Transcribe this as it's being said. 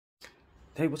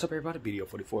Hey, what's up everybody? BDF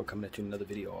 44 coming at you in another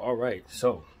video. Alright,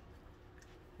 so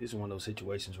this is one of those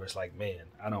situations where it's like, man,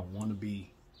 I don't want to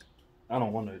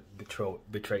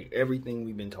betray everything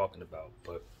we've been talking about,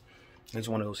 but it's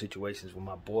one of those situations where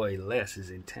my boy Les is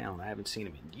in town. I haven't seen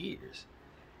him in years,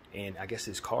 and I guess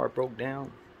his car broke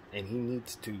down and he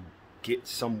needs to get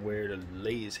somewhere to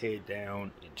lay his head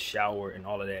down and shower and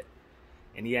all of that,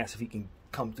 and he asked if he can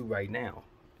come through right now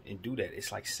and do that.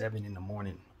 It's like 7 in the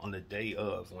morning on the day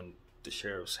of, when the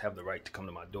sheriffs have the right to come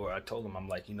to my door. I told him, I'm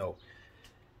like,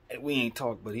 we ain't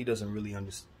talked, but he doesn't really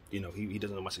understand, he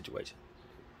doesn't know my situation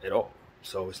at all.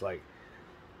 So it's like,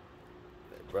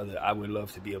 brother, I would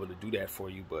love to be able to do that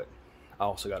for you, but I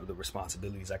also got the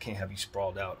responsibilities. I can't have you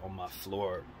sprawled out on my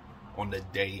floor on the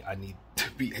day I need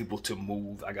to be able to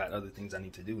move. I got other things I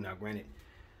need to do. Now, granted,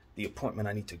 the appointment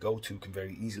I need to go to can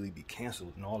very easily be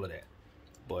canceled and all of that,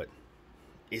 but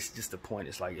it's just the point.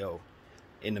 It's like, yo,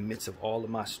 in the midst of all of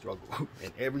my struggle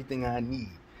and everything I need,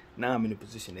 now I'm in a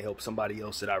position to help somebody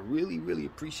else that I really, really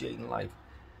appreciate in life.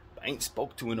 I ain't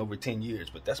spoke to in over 10 years,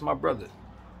 but that's my brother.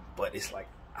 But it's like,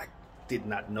 I did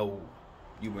not know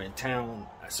you were in town.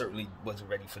 I certainly wasn't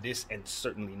ready for this, and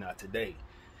certainly not today.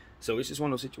 So it's just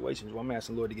one of those situations where I'm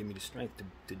asking the Lord to give me the strength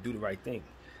to do the right thing,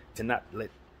 to not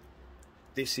let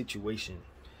this situation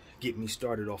get me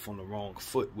started off on the wrong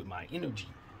foot with my energy.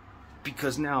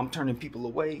 Because now I'm turning people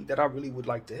away that I really would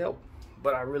like to help,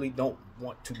 but I really don't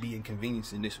want to be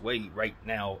inconvenienced in this way right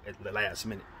now at the last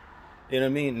minute. You know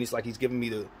what I mean? And it's like he's giving me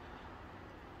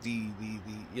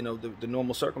the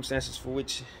normal circumstances for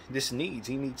which this needs.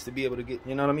 He needs to be able to get,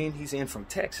 you know what I mean? He's in from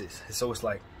Texas. So it's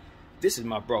like, this is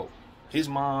my bro. His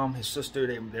mom, his sister,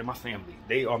 they're my family.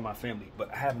 They are my family,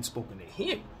 but I haven't spoken to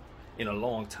him in a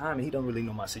long time, and he don't really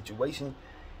know my situation.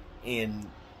 And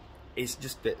it's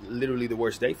just literally the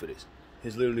worst day for this.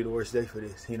 It's literally the worst day for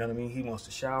this. You know what I mean? He wants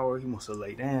to shower. He wants to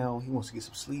lay down. He wants to get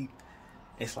some sleep.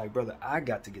 It's like, brother, I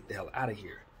got to get the hell out of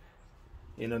here.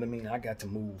 You know what I mean? I got to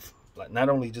move. Like, not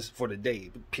only just for the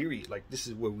day, but period. Like, this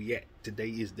is where we at. Today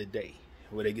is the day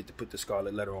where they get to put the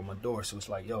scarlet letter on my door. So it's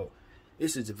like, yo,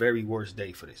 this is the very worst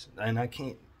day for this. And I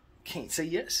can't say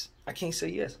yes. I can't say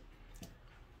yes.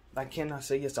 I cannot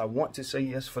say yes. I want to say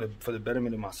yes for the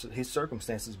betterment of his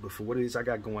circumstances, but for what it is I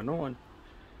got going on,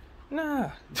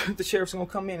 nah. The sheriff's gonna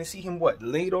come in and see him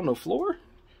laid on the floor,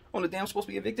 on the damn supposed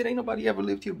to be evicted. Ain't nobody ever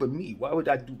lived here but me. Why would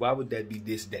that be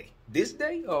this day? This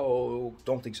day? Oh,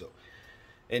 don't think so.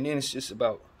 And then it's just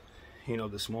about,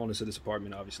 the smallness of this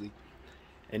apartment, obviously,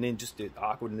 and then just the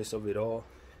awkwardness of it all.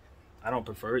 I don't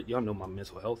prefer it. Y'all know my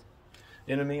mental health.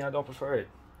 You know what I mean? I don't prefer it.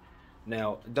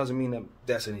 Now, it doesn't mean that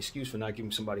that's an excuse for not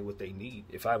giving somebody what they need.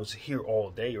 If I was here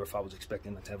all day, or if I was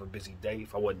expecting them to have a busy day,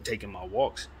 if I wasn't taking my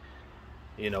walks,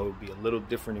 it would be a little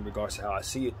different in regards to how I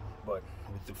see it. But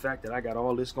with the fact that I got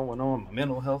all this going on, my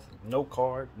mental health, no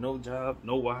car, no job,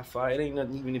 no Wi-Fi, it ain't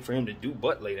nothing even for him to do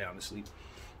but lay down to sleep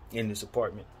in this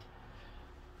apartment.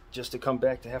 Just to come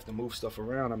back to have to move stuff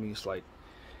around, I mean, it's like,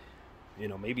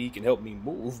 maybe he can help me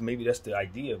move. Maybe that's the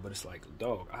idea, but it's like,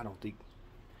 dog, I don't think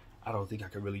I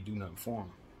could really do nothing for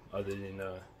him other than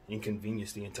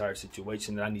inconvenience the entire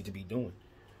situation that I need to be doing,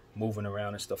 moving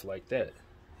around and stuff like that.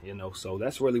 So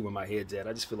that's really where my head's at.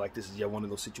 I just feel like this is one of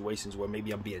those situations where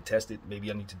maybe I'm being tested.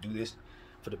 Maybe I need to do this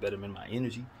for the betterment of my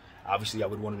energy. Obviously, I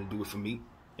would want him to do it for me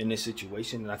in this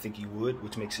situation, and I think he would,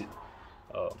 which makes it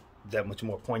that much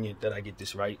more poignant that I get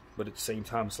this right. But at the same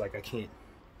time, it's like I can't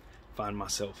find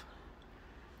myself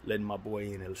letting my boy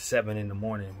in at 7 in the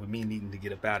morning with me needing to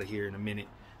get up out of here in a minute.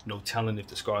 No telling if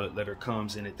the scarlet letter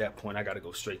comes, and at that point I got to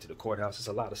go straight to the courthouse. There's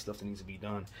a lot of stuff that needs to be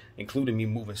done, including me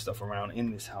moving stuff around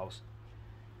in this house.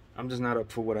 I'm just not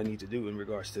up for what I need to do in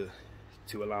regards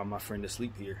to allow my friend to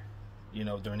sleep here,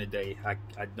 during the day.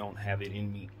 I don't have it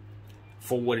in me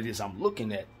for what it is I'm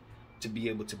looking at to be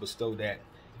able to bestow that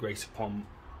grace upon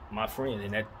my friend,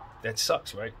 and that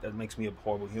sucks, right? That makes me a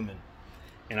horrible human,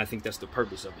 and I think that's the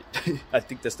purpose of it. I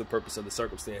think that's the purpose of the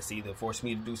circumstance, to either force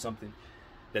me to do something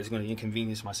that's going to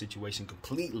inconvenience my situation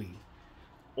completely,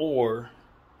 or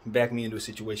back me into a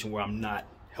situation where I'm not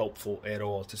helpful at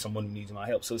all to someone who needs my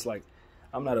help. So it's like,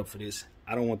 I'm not up for this.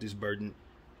 I don't want this burden,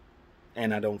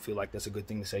 and I don't feel like that's a good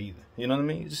thing to say either. You know what I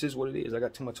mean? This is what it is. I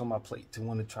got too much on my plate to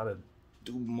want to try to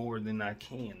do more than I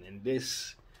can, and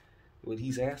this, what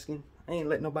he's asking, I ain't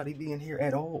let nobody be in here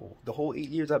at all. The whole 8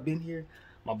 years I've been here,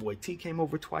 my boy T came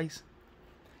over twice,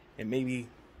 and maybe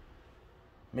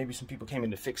some people came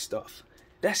in to fix stuff.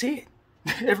 That's it.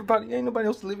 Everybody, ain't nobody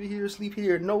else living here, sleep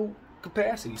here, no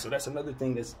capacity. So that's another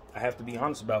thing that I have to be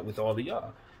honest about with all of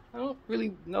y'all. I don't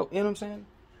really know, you know what I'm saying? I'm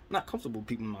not comfortable with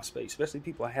people in my space, especially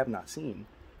people I have not seen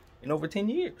in over 10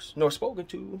 years, nor spoken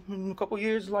to in a couple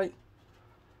years. Like,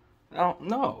 I don't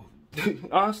know.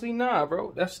 Honestly, nah,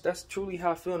 bro. That's truly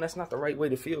how I feel, and that's not the right way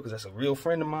to feel, because that's a real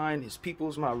friend of mine. His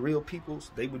people's my real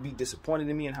people's. They would be disappointed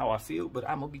in me and how I feel, but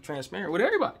I'm gonna be transparent with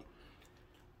everybody.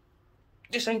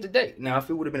 This ain't the day. Now, if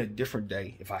it would have been a different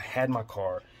day, if I had my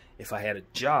car, if I had a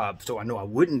job, so I know I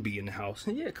wouldn't be in the house,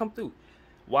 yeah, come through.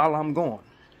 While I'm gone,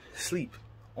 sleep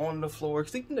on the floor,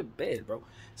 sleep in the bed, bro.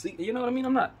 Sleep, you know what I mean?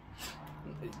 I'm not,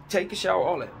 take a shower,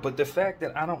 all that. But the fact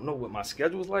that I don't know what my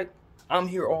schedule's like, I'm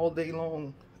here all day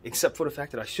long, except for the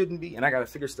fact that I shouldn't be, and I gotta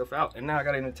figure stuff out, and now I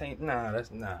gotta entertain. Nah.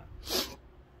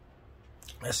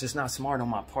 That's just not smart on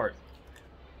my part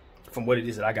from what it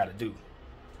is that I gotta do.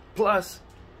 Plus,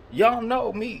 y'all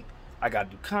know me. I gotta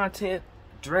do content,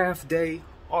 draft day,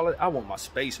 all of that. I want my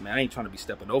space, man. I ain't trying to be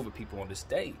stepping over people on this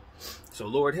day. So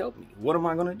Lord help me. What am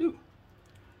I gonna do?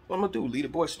 What am I gonna do? Lead a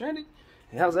boy stranded?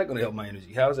 How's that gonna help my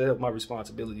energy? How's that help my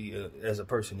responsibility as a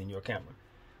person in your camera?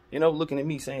 You know, looking at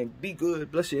me saying, be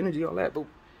good, bless your energy, all that. But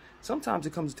sometimes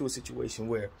it comes to a situation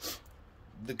where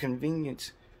the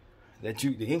inconvenience that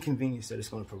it's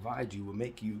going to provide you will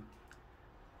make you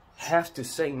have to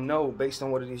say no based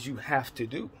on what it is you have to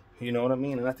do. You know what I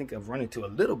mean? And I think I've run into a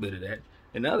little bit of that.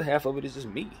 And the other half of it is just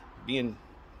me being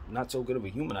not so good of a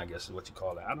human, I guess is what you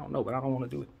call it. I don't know, but I don't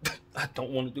want to do it. I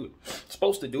don't want to do it.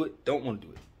 Supposed to do it, don't want to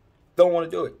do it. Don't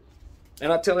want to do it.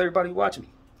 And I tell everybody watching me,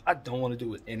 I don't want to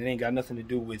do it. And it ain't got nothing to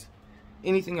do with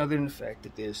anything other than the fact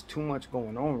that there's too much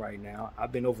going on right now.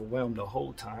 I've been overwhelmed the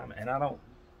whole time, and I don't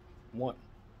want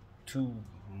to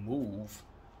move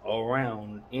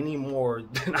around any more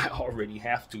than I already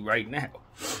have to right now.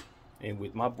 And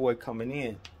with my boy coming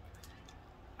in,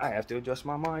 I have to adjust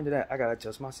my mind to that. I got to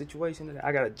adjust my situation to that.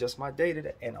 I got to adjust my day to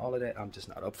that. And all of that, I'm just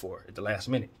not up for at the last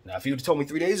minute. Now, if you would have told me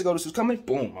 3 days ago this was coming,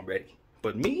 boom, I'm ready.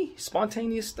 But me,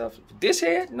 spontaneous stuff, this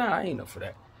head, nah, I ain't up for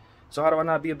that. So how do I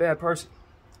not be a bad person?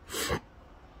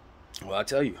 Well, I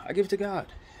tell you, I give it to God.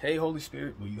 Hey, Holy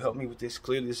Spirit, will you help me with this?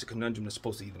 Clearly, this is a conundrum that's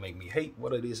supposed to either make me hate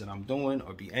what it is that I'm doing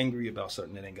or be angry about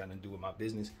something that ain't got nothing to do with my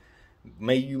business.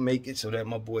 May you make it so that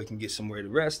my boy can get somewhere to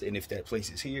rest. And if that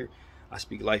place is here, I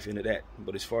speak life into that.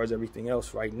 But as far as everything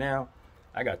else right now,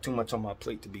 I got too much on my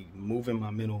plate to be moving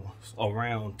my mental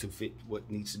around to fit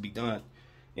what needs to be done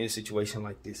in a situation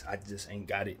like this. I just ain't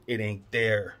got it. It ain't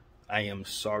there. I am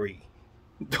sorry.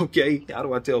 Okay, how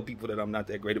do I tell people that I'm not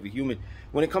that great of a human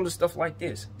when it comes to stuff like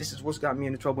this? This is what's got me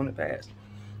into trouble in the past.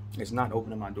 It's not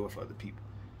opening my door for other people.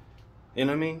 You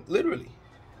know what I mean? Literally.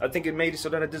 I think it made it so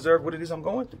that I deserve what it is I'm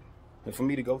going through. And for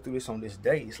me to go through this on this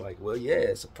day, it's like, well, yeah,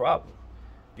 it's a problem.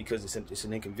 Because it's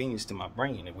an inconvenience to my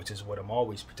brain, which is what I'm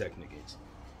always protecting against.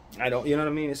 I don't, you know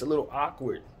what I mean? It's a little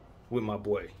awkward with my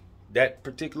boy. That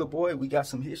particular boy, we got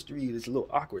some history. It's a little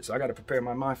awkward. So I got to prepare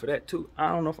my mind for that too.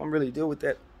 I don't know if I'm really dealing with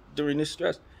that during this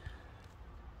stress.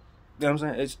 You know what I'm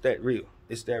saying? It's that real.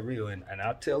 It's that real. And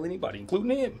I'll tell anybody,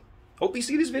 including him. Hope he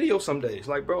see this video someday. It's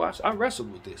like, bro, I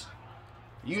wrestled with this.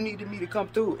 You needed me to come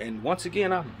through. And once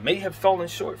again, I may have fallen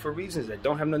short for reasons that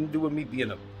don't have nothing to do with me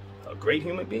being a great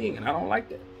human being. And I don't like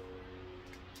that.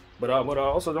 But what I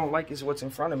also don't like is what's in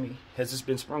front of me has just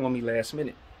been sprung on me last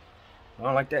minute. I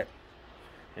don't like that.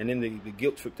 And then the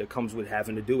guilt trip that comes with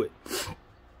having to do it.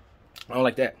 I don't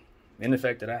like that. And the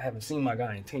fact that I haven't seen my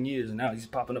guy in 10 years and now he's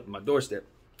popping up on my doorstep.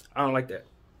 I don't like that.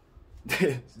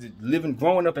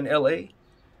 Growing up in LA,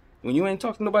 when you ain't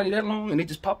talked to nobody that long and they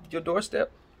just pop up your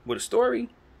doorstep with a story,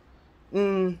 I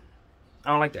don't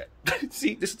like that.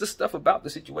 See, this is the stuff about the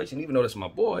situation, even though that's my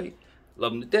boy.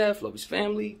 Love him to death, love his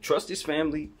family, trust his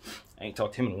family. I ain't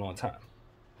talked to him in a long time.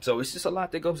 So it's just a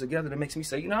lot that goes together that makes me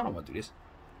say, you know, I don't want to do this.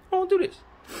 I don't want to do this.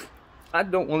 I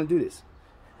don't want to do this.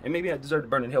 And maybe I deserve to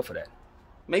burn in hell for that.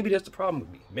 Maybe that's the problem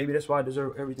with me. Maybe that's why I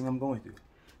deserve everything I'm going through.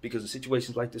 Because of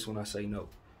situations like this when I say no.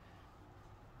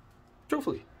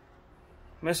 Truthfully.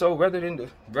 Man, so rather than to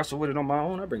wrestle with it on my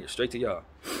own, I bring it straight to y'all.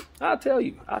 I'll tell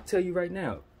you right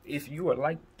now, if you are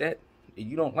like that, and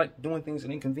you don't like doing things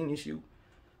that inconvenience you,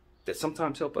 that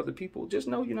sometimes help other people, just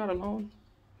know you're not alone.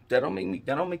 That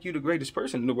don't make you the greatest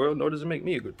person in the world, nor does it make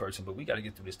me a good person. But we got to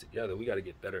get through this together. We got to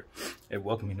get better at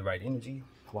welcoming the right energy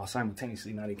while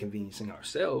simultaneously not inconveniencing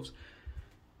ourselves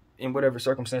in whatever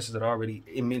circumstances that are already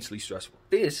immensely stressful.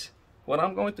 What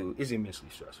I'm going through is immensely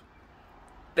stressful.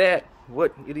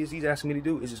 What it is he's asking me to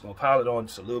do is just going to pile it on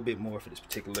just a little bit more for this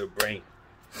particular brain.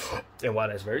 And while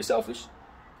that's very selfish,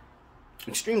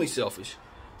 extremely selfish,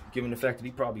 given the fact that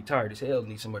he probably tired as hell,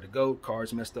 needs somewhere to go,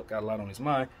 car's messed up, got a lot on his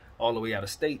mind, all the way out of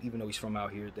state, even though he's from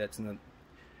out here,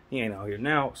 he ain't out here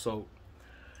now, so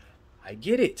I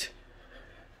get it.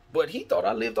 But he thought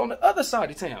I lived on the other side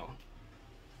of town.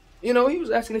 You know, he was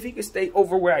asking if he could stay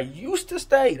over where I used to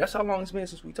stay. That's how long it's been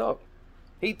since we talked.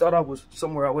 He thought I was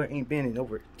somewhere I ain't been in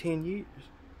over 10 years.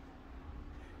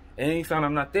 And then he found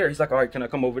I'm not there. He's like, all right, can I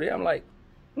come over there? I'm like,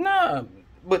 nah,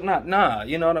 but not nah.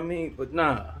 You know what I mean? But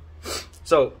nah.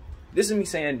 So this is me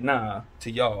saying nah to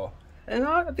y'all. And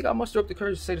I think I muster up the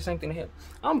courage to say the same thing to him.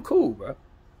 I'm cool, bro.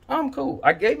 I'm cool.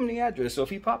 I gave him the address, so if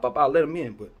he pop up, I'll let him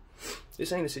in. But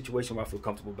this ain't a situation where I feel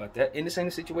comfortable about that. And this ain't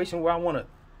a situation where I want to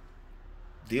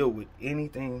deal with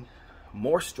anything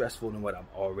more stressful than what I'm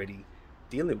already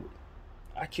dealing with.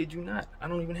 I kid you not. I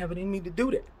don't even have it in me to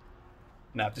do that.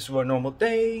 Now, if this were a normal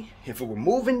day, if it were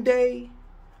moving day,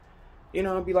 you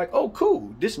know, I'd be like, oh,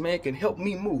 cool. This man can help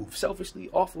me move. Selfishly,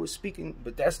 awful is speaking,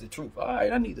 but that's the truth. All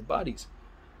right, I need the bodies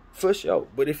for sure.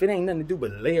 But if it ain't nothing to do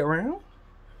but lay around,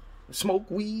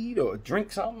 smoke weed or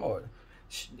drink something, or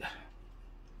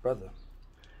brother,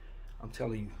 I'm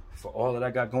telling you, for all that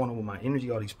I got going on with my energy,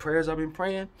 all these prayers I've been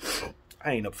praying,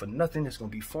 I ain't up for nothing that's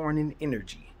gonna be foreign in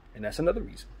energy. And that's another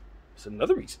reason. It's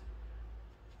another reason.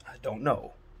 I don't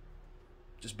know.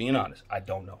 Just being honest, I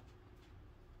don't know.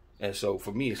 And so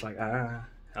for me, it's like, I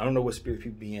don't know what spirit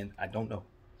people be in. I don't know.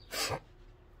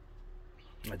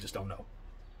 I just don't know.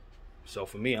 So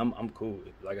for me, I'm cool.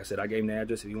 Like I said, I gave him the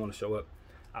address. If you want to show up,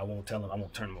 I won't tell him. I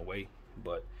won't turn him away.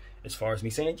 But as far as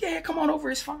me saying, yeah, come on over,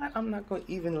 it's fine, I'm not going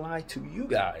to even lie to you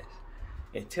guys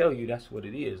and tell you that's what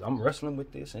it is. I'm wrestling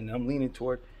with this, and I'm leaning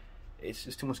toward, it's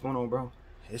just too much going on, bro.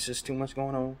 It's just too much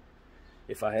going on.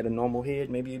 If I had a normal head,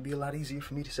 maybe it'd be a lot easier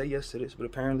for me to say yes to this. But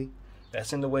apparently,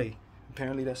 that's in the way.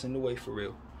 Apparently, that's in the way for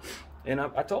real. And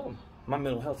I told him, my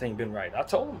mental health ain't been right. I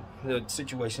told him the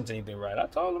situations ain't been right. I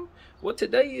told him what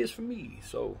today is for me.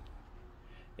 So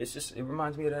it's just, it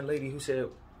reminds me of that lady who said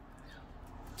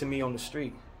to me on the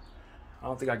street, I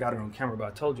don't think I got her on camera, but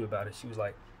I told you about it. She was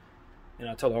like, and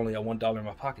I told her I only got $1 in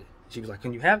my pocket. She was like,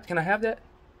 can I have that?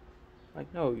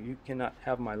 Like, no, you cannot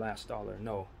have my last dollar.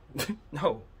 No,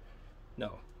 no.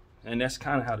 And that's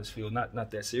kind of how this feels.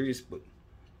 Not that serious, but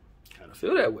kind of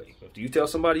feel that way. If you tell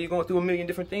somebody you're going through a million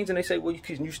different things and they say, well,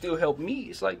 can you still help me?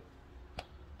 It's like,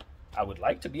 I would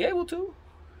like to be able to.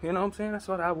 You know what I'm saying? That's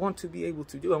what I want to be able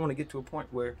to do. I want to get to a point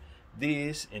where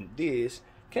this and this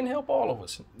can help all of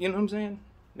us. You know what I'm saying?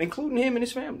 Including him and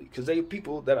his family, because they are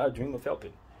people that I dream of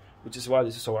helping, which is why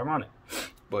this is so ironic.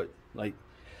 But like,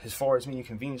 as far as me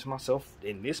inconvenience myself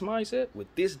in this mindset,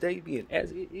 with this day being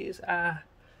as it is,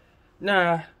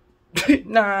 nah,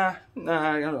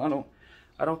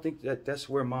 I don't think that's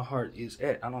where my heart is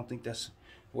at. I don't think that's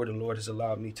where the Lord has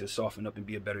allowed me to soften up and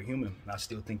be a better human. I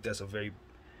still think that's a very,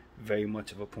 very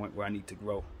much of a point where I need to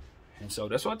grow. And so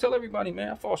that's why I tell everybody,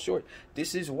 man, I fall short.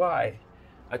 This is why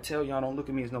I tell y'all, don't look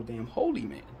at me as no damn holy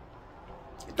man.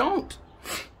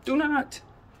 Do not.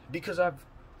 Because I've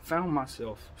found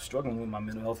myself struggling with my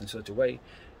mental health in such a way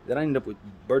that I end up with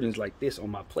burdens like this on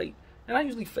my plate. And I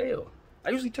usually fail. I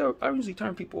usually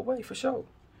turn people away for sure.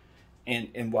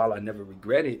 And while I never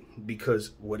regret it,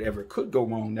 because whatever could go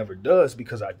wrong never does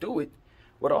because I do it,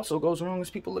 what also goes wrong is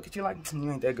people look at you like,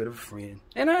 you ain't that good of a friend.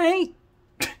 And I ain't.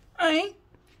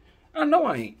 I know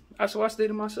I ain't. So I stay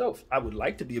to myself. I would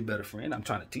like to be a better friend. I'm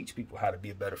trying to teach people how to be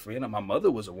a better friend. My mother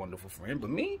was a wonderful friend, but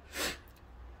me,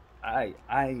 I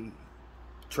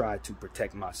try to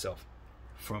protect myself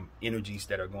from energies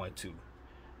that are going to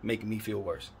make me feel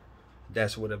worse.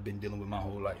 That's what I've been dealing with my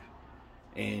whole life.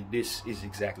 And this is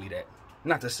exactly that.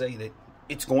 Not to say that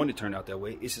it's going to turn out that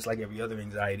way. It's just like every other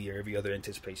anxiety or every other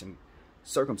anticipation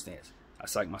circumstance. I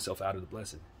psych myself out of the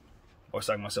blessing, or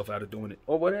psych myself out of doing it,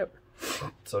 or whatever.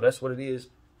 So that's what it is.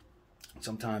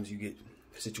 Sometimes you get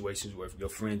situations where your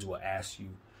friends will ask you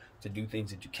to do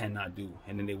things that you cannot do,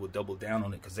 and then they will double down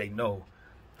on it because they know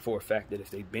for a fact that if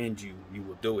they bend you, you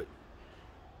will do it.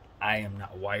 I am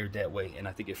not wired that way, and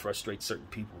I think it frustrates certain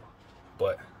people.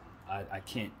 But I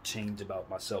can't change about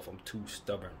myself. I'm too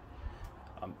stubborn.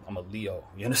 I'm a Leo.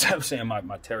 You understand what I'm saying?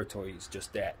 My territory is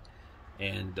just that.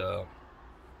 And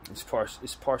it's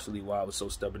partially why I was so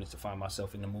stubborn, is to find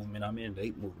myself in the movement I'm in, the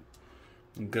ape movement.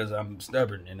 Because I'm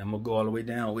stubborn, and I'm going to go all the way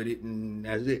down with it, and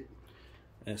that's it.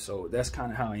 And so that's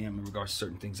kind of how I am in regards to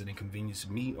certain things that inconvenience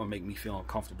me or make me feel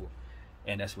uncomfortable.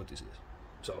 And that's what this is.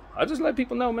 So I just let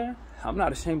people know, man, I'm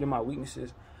not ashamed of my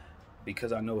weaknesses,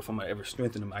 because I know if I'm going to ever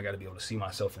strengthen them, I got to be able to see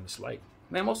myself in this light.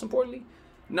 Man, most importantly,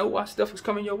 know why stuff is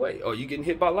coming your way. Oh, you getting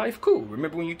hit by life? Cool.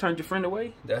 Remember when you turned your friend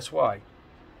away? That's why.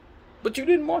 But you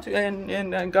didn't want to,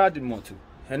 and God didn't want to.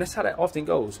 And that's how that often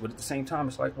goes. But at the same time,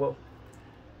 it's like, well,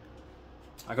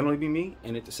 I can only be me.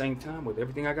 And at the same time, with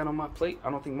everything I got on my plate, I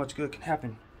don't think much good can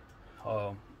happen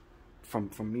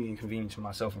from me inconveniencing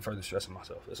myself and further stressing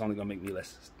myself. It's only going to make me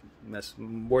less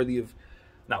worthy of,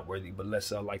 not worthy, but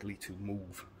less likely to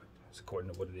move. It's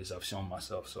according to what it is I've shown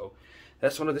myself. So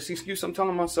that's one of the excuses I'm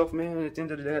telling myself, man. At the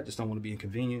end of the day, I just don't want to be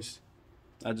inconvenienced.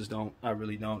 I just don't. I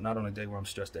really don't. Not on a day where I'm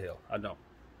stressed to hell. I don't.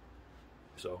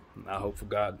 So I hope for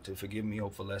God to forgive me.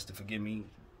 Hope for Les to forgive me.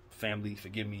 Family,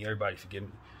 forgive me. Everybody, forgive me.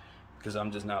 Because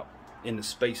I'm just not in the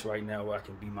space right now where I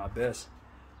can be my best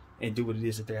and do what it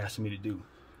is that they're asking me to do.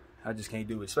 I just can't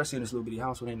do it. Especially in this little bitty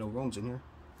house where there ain't no rooms in here.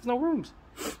 There's no rooms.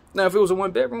 Now, if it was a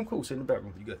 1-bedroom, cool. Sit in the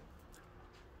bedroom. You good.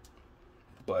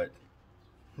 But,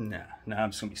 nah.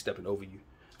 I'm just going to be stepping over you.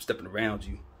 Stepping around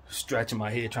you. Scratching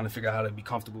my head, trying to figure out how to be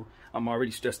comfortable. I'm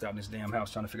already stressed out in this damn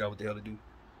house, trying to figure out what the hell to do.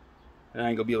 And I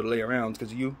ain't gonna be able to lay around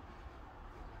because of you.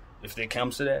 If it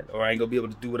comes to that, or I ain't gonna be able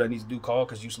to do what I need to do, call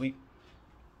because you sleep.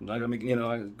 I'm not gonna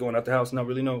make, going out the house, not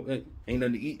really know, ain't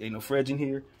nothing to eat, ain't no fridge in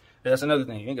here. That's another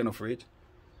thing, you ain't got no fridge.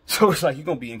 So it's like, you're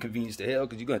gonna be inconvenienced to hell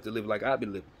because you're gonna have to live like I've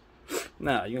been living.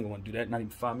 Nah, you ain't gonna wanna do that, not even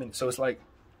 5 minutes. So it's like,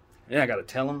 I gotta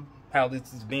tell them how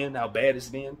this has been, how bad it's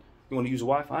been. You wanna use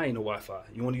Wi-Fi? Ain't no Wi-Fi.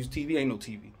 You wanna use TV? Ain't no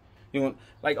TV. You want,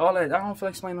 like, all that. I don't feel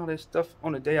like explaining all that stuff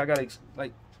on the day. I gotta,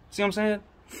 like, see what I'm saying?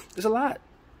 It's a lot.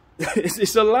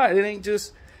 It's a lot. It ain't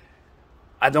just,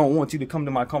 I don't want you to come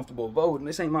to my comfortable abode. And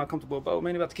this ain't my comfortable abode.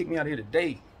 Man, they're about to kick me out of here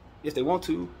today if they want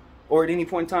to, or at any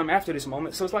point in time after this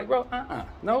moment. So it's like, bro,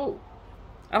 no.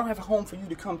 I don't have a home for you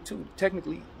to come to.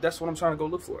 Technically, that's what I'm trying to go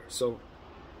look for. So,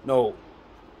 no.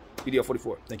 BDF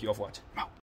 44. Thank you all for watching.